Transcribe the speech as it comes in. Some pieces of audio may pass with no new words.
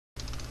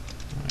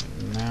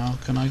How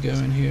can I go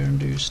in here and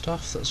do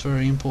stuff that's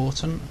very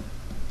important?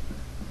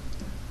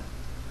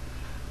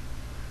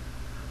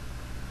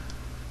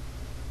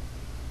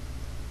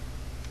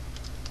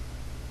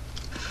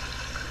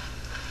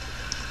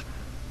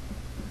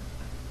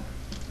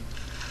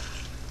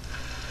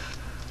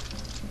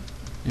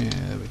 Yeah,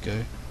 there we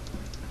go.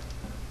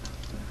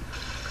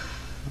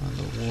 Well,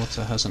 the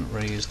water hasn't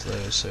raised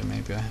though, so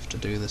maybe I have to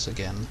do this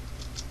again.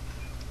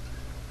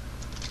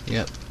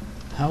 Yep.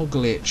 How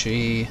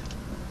glitchy.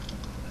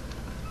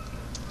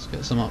 Let's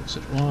get some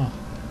oxygen. Wow.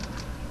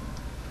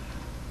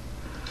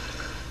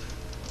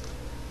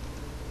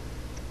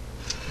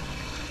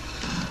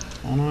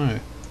 Oh no.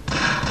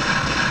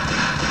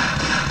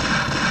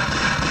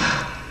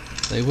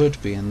 They would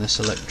be in this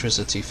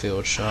electricity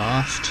field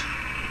shaft.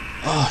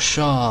 Oh,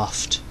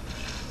 shaft!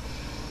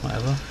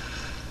 Whatever.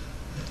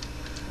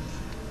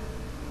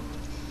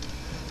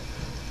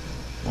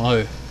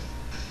 Whoa.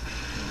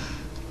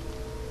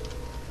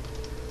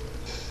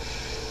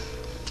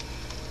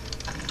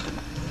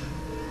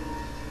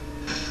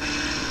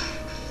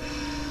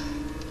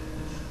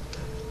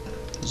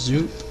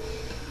 Zoop.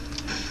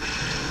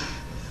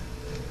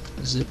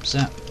 Zip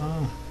zap.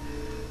 Oh.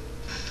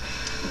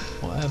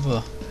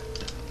 Whatever.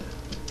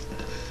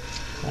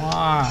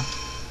 Wah.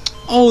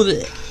 Oh,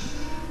 the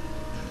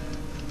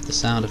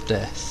sound of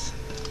death.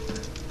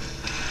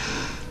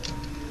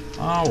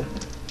 Oh.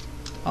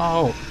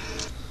 Oh.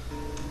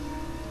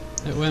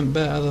 It went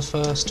better the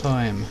first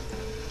time.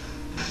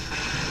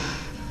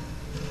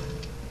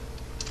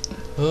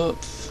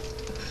 Hoof.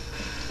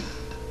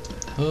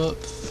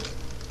 Hoof.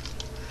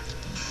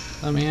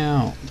 Let me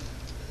out.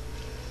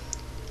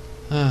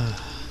 I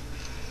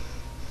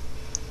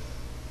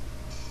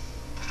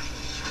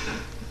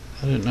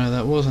didn't know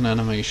that was an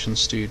animation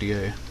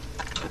studio.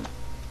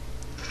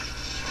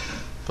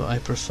 But I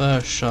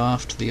prefer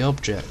Shaft the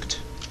object.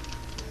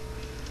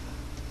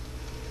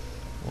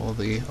 Or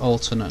the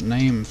alternate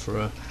name for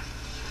a...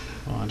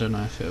 well, I don't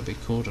know if it would be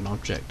called an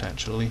object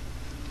actually.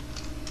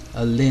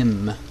 A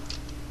limb.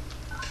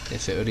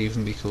 If it would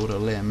even be called a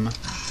limb.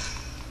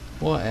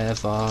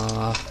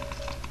 Whatever.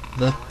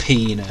 The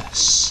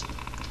penis.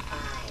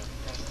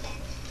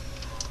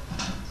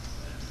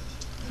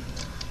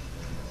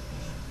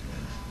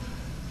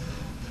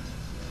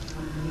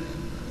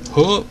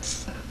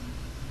 Hoof.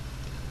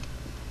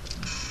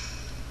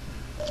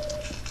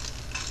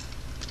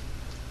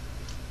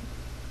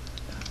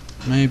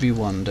 Maybe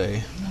one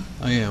day.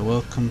 Oh yeah,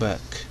 welcome back,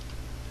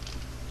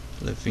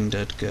 living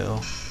dead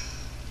girl.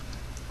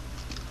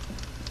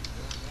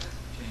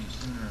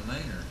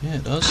 Yeah,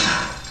 it does.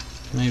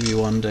 Maybe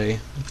one day,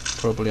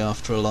 probably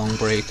after a long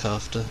break,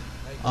 after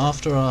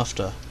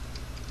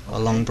a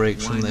long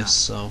break from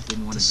this, I'll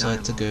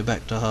decide to go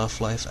back to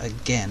Half-Life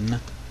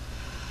again,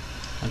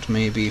 and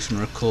maybe even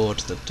record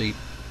the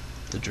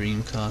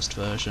Dreamcast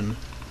version.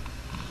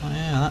 Oh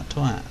yeah, that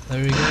twat.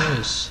 There he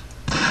goes.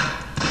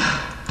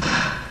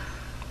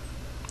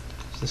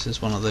 This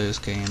is one of those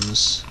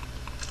games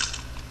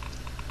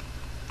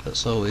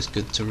that's always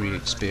good to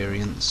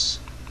re-experience.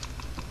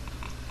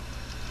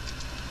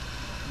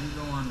 You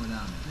go on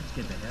without me. Let's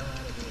get the hell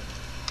out of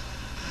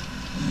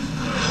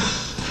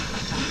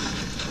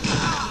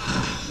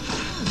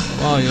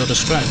here. Wow, you're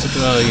distracted.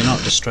 Oh, you're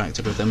not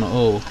distracted with them at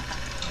all.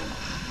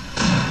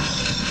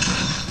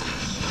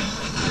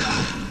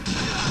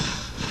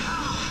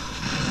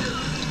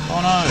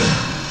 Oh no!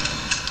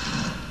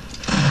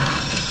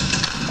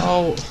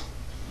 Oh,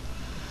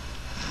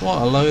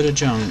 what a load of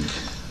junk.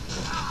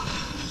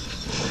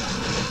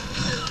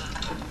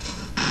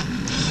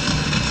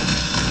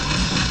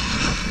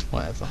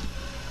 Whatever.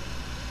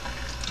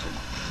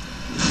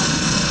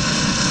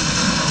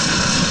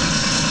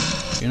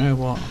 You know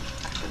what?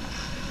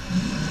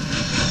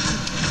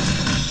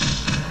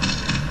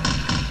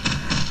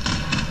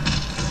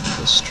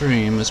 The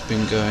stream has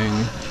been going...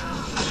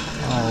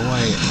 oh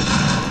wait.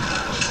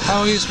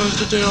 How are you supposed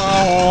to do...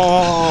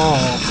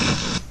 oh!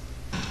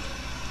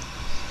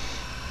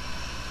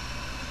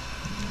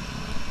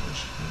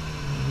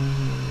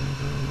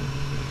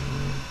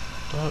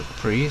 Dark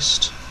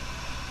Priest?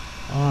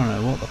 I don't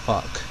know, what the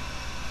fuck.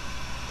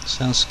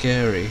 Sounds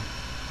scary.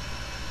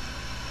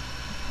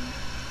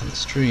 And the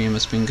stream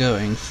has been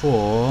going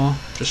for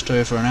just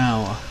over an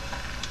hour.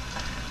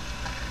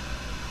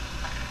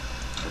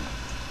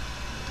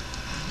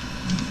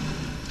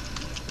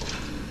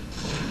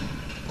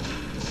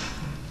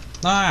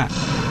 Ah!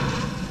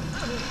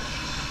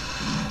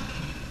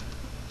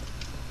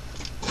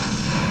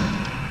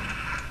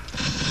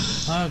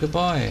 Oh,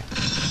 goodbye.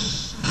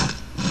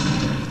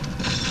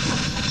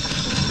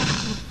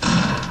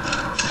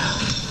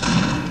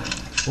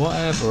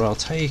 Whatever, I'll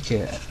take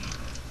it.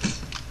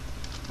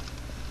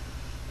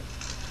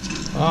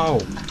 Oh.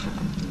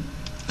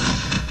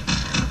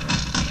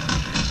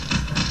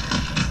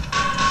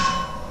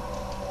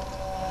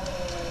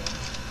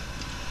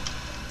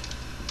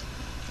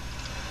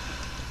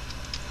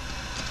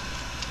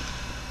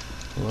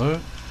 Hello?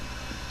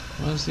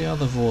 Where's the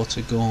other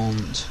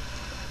Vortigaunt?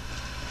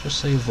 Just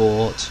say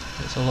Vort,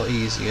 it's a lot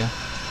easier.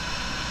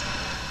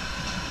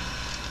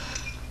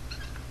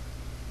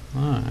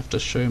 Oh, I have to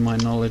show my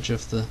knowledge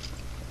of the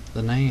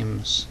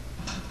names.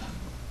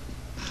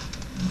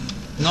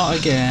 Not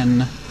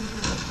again.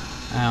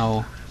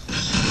 Ow.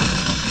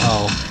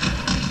 Oh.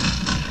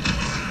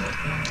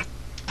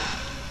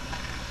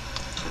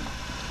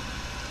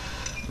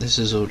 This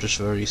is all just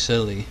very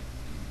silly.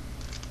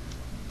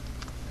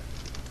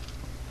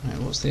 Right,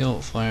 what's the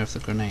alt fire of the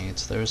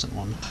grenades? There isn't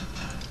one.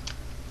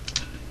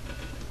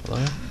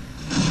 Hello?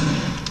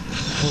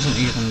 Wasn't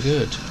even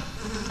good.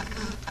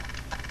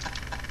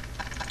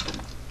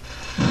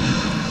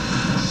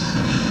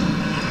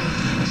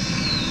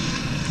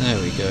 There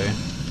we go.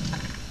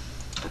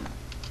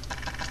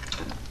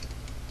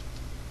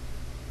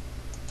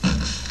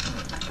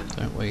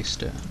 Don't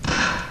waste it.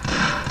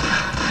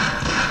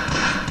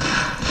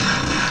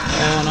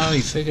 Oh no, he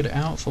figured it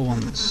out for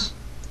once.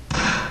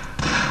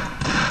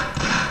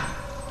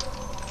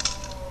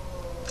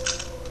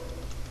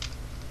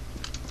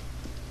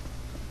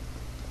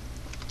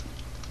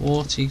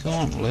 Warty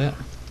gauntlet?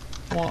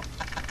 What?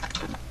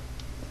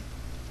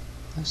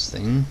 This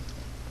thing?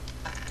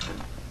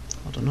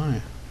 I don't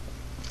know.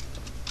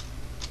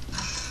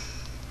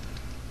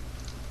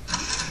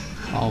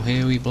 Oh,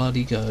 here we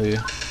bloody go.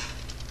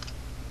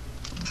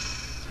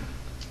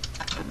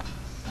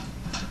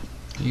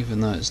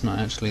 Even though it's not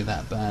actually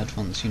that bad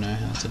once you know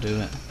how to do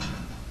it.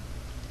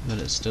 But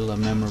it's still a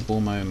memorable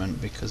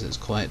moment because it's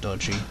quite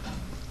dodgy.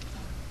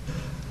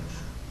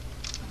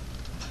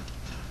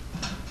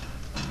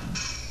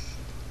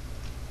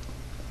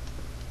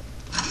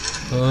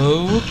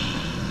 Oh!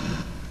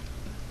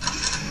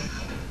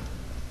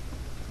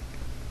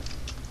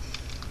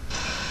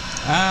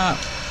 Ah!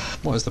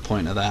 What is the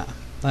point of that?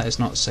 That is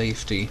not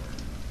safety.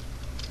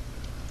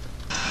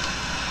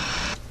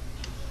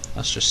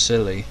 That's just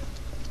silly.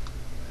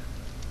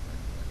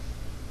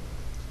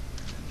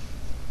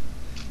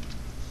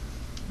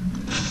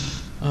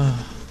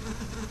 Oh.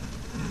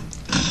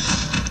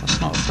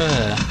 That's not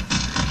fair.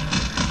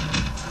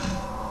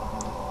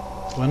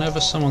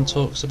 Whenever someone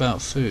talks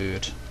about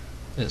food,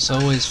 it's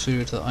always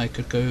food that I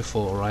could go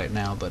for right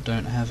now but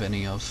don't have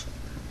any of.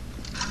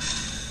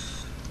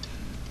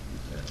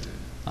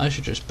 I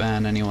should just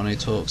ban anyone who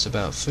talks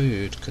about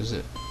food, because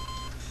it...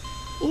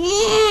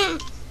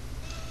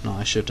 No,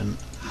 I shouldn't.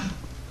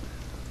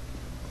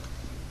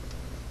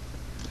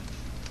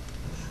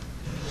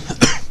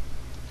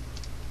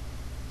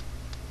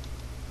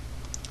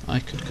 I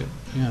could go...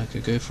 Yeah, I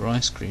could go for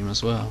ice cream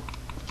as well.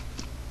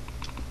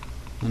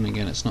 Then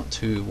again, it's not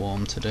too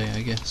warm today,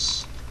 I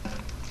guess.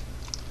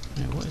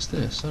 Yeah, what is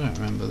this? I don't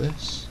remember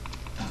this.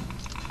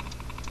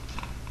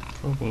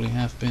 Probably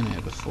have been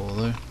here before,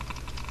 though.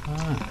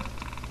 Ah.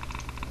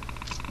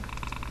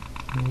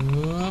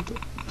 Whoop.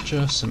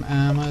 Just some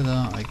ammo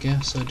that I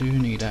guess I do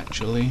need,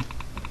 actually.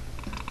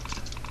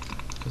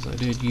 Because I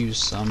did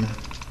use some.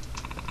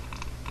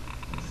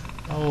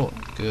 Oh,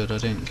 good, I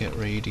didn't get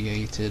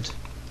radiated.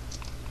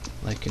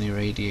 Like an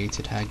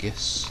irradiated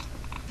haggis.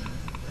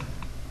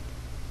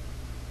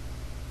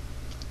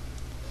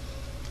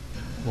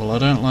 Well, I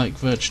don't like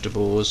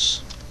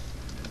vegetables,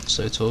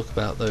 so talk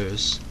about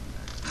those.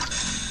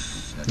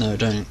 No,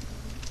 don't.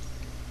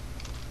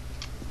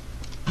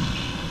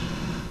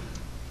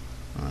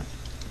 Right.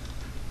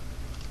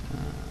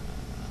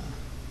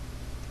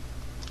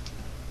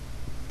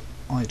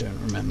 I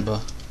don't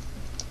remember.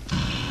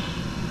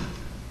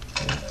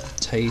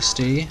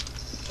 Tasty.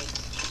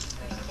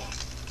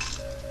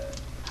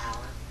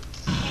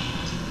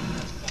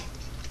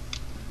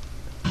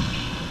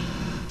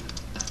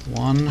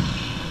 One.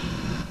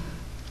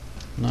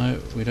 No,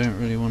 we don't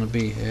really want to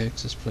be here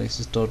because this place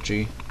is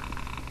dodgy. Is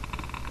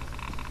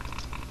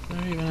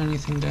there even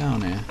anything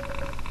down here?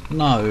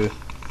 No.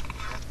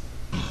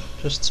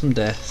 Just some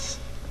death.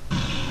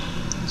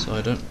 So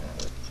I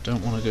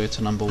don't want to go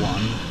to number 1.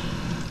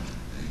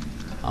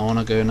 I want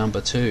to go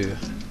number 2.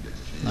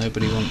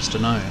 Nobody wants to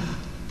know.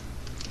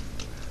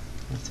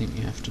 I think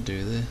you have to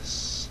do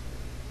this.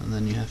 And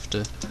then you have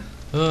to...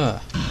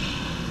 Ugh.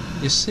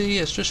 You see,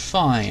 it's just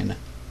fine.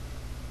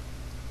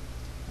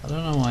 I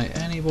don't know why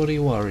anybody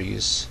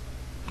worries.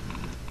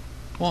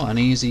 What an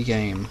easy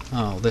game.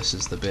 Oh, this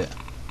is the bit.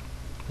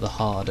 The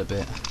harder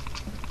bit.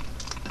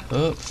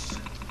 Up.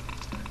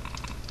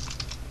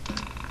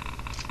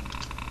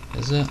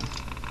 Is it?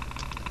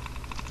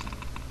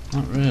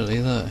 Not really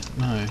though,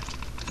 no.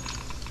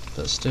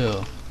 But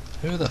still,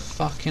 who the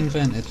fuck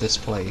invented this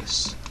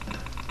place?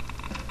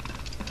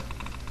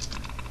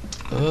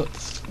 Up.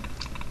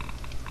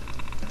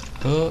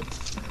 Up.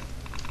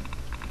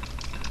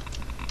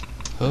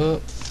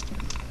 Up.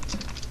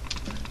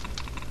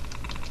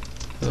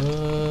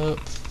 Up.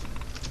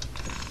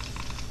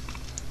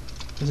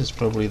 This is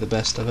probably the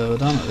best I've ever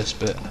done at this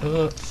bit.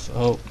 Up.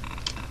 Oh.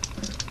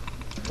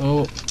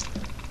 Oh.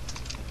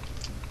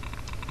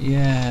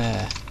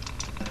 Yeah.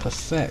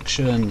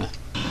 Perfection.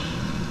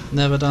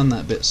 Never done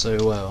that bit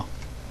so well.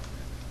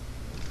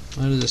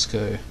 Where does this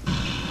go?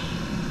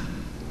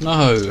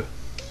 No!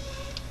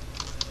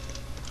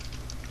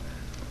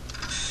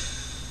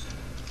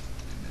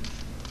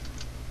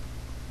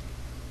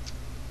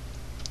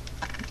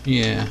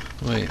 Yeah,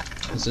 wait,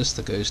 is this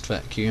the ghost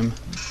vacuum?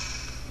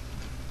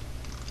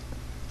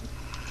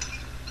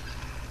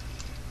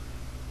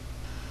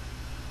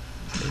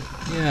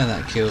 Yeah,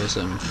 that kills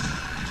him.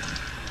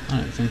 I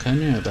don't think I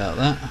knew about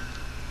that.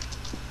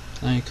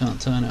 Now you can't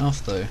turn it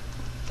off though.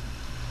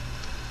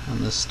 And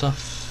there's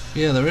stuff...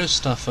 yeah, there is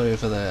stuff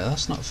over there.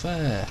 That's not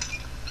fair.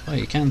 Oh,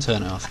 you can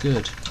turn it off.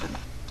 Good.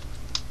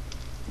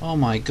 Oh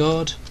my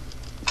god.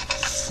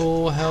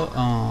 Full health...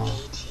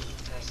 oh.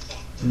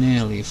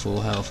 Nearly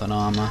full health and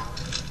armour.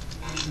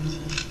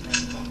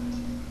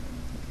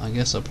 I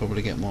guess I'll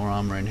probably get more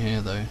armour in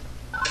here though.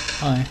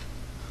 Hi.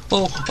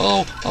 Oh!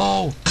 Oh!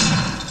 Oh!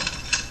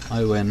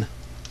 I win.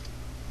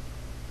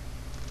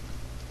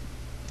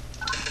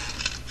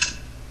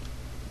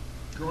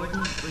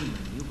 Gordon Freeman,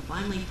 you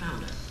finally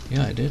found us.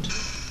 Yeah, I did.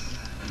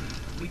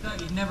 We thought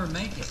you'd never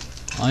make it.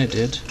 I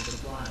did.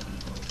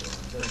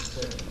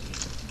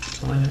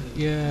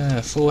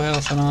 Yeah, full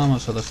health and armour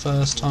for the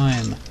first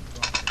time.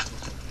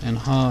 In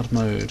hard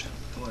mode.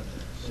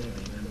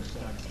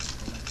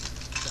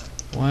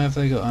 Why have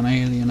they got an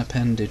alien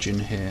appendage in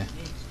here?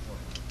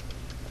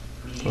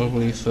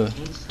 Probably for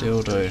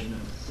dildo.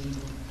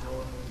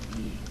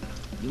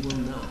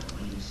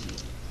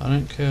 I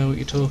don't care what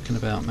you're talking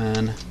about,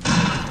 man.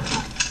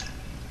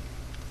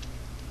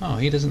 Oh,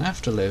 he doesn't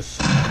have to live.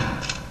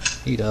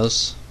 He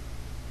does.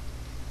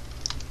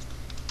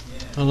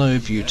 Hello,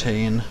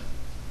 butane.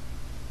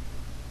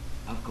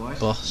 Of course,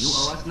 Boss. you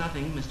owe us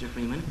nothing, Mr.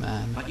 Freeman.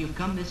 Man. But you've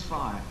come this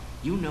far.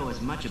 You know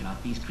as much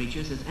about these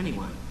creatures as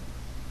anyone.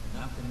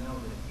 Enough to know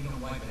that if you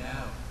don't wipe it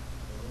out,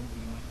 there won't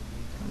be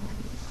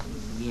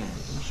much to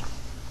Yes.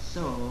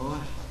 So,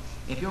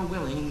 if you're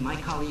willing, my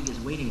colleague is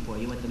waiting for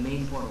you at the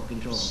main portal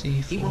controls.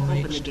 He will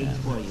open the gates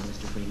for you,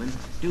 Mr. Freeman.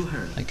 Do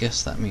hurry. I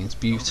guess that means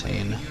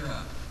butane.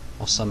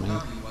 Or something.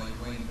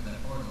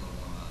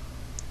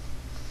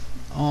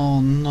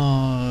 Oh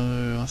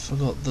no, I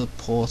forgot the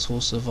portal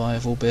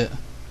survival bit.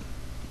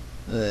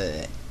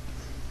 Ugh.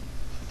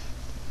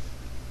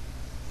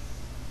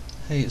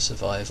 Hate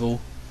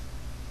survival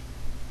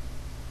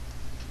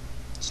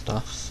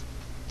stuff.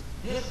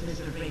 This,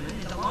 Mr. Freeman,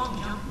 is a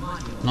long jump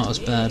module. Not as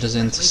bad as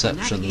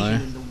interception though.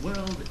 In the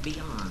world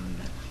beyond.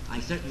 I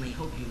certainly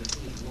hope you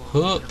receive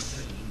Hup.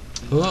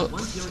 Hup.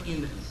 once you're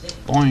in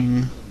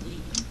Boing.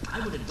 I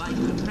would advise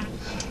you to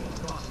practice.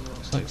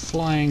 It's like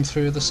flying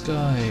through the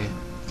sky.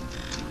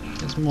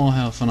 There's more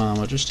health and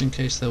armour just in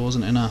case there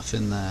wasn't enough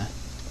in there.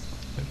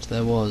 But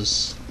there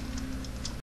was.